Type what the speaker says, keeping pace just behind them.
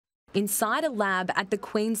inside a lab at the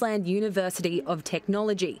Queensland University of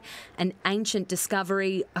Technology. An ancient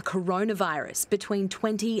discovery, a coronavirus between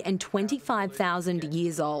 20 and 25,000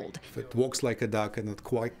 years old. If it walks like a duck and it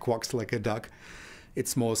quacks like a duck,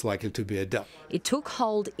 it's most likely to be a duck. It took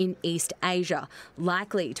hold in East Asia,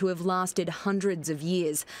 likely to have lasted hundreds of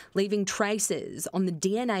years, leaving traces on the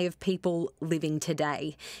DNA of people living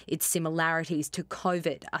today. Its similarities to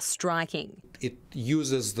COVID are striking. It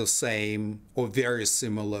uses the same or very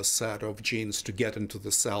similar set of genes to get into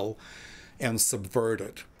the cell and subvert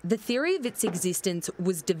it. The theory of its existence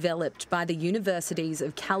was developed by the universities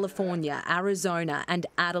of California, Arizona and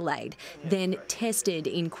Adelaide, then tested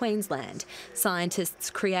in Queensland. Scientists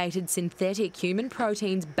created synthetic human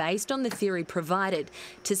proteins based on the theory provided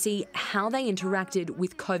to see how they interacted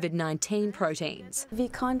with COVID-19 proteins. We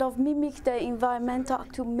kind of mimic the environment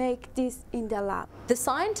to make this in the lab. The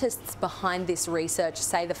scientists behind this research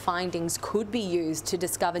say the findings could be used to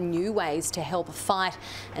discover new ways to help fight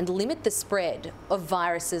and limit the spread of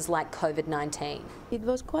viruses like COVID-19. It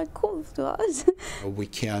was quite cool to us. We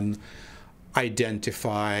can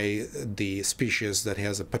identify the species that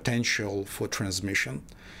has a potential for transmission,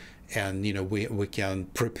 and we can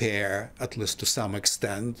prepare, at least to some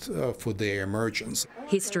extent, for their emergence.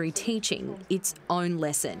 History teaching its own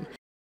lesson.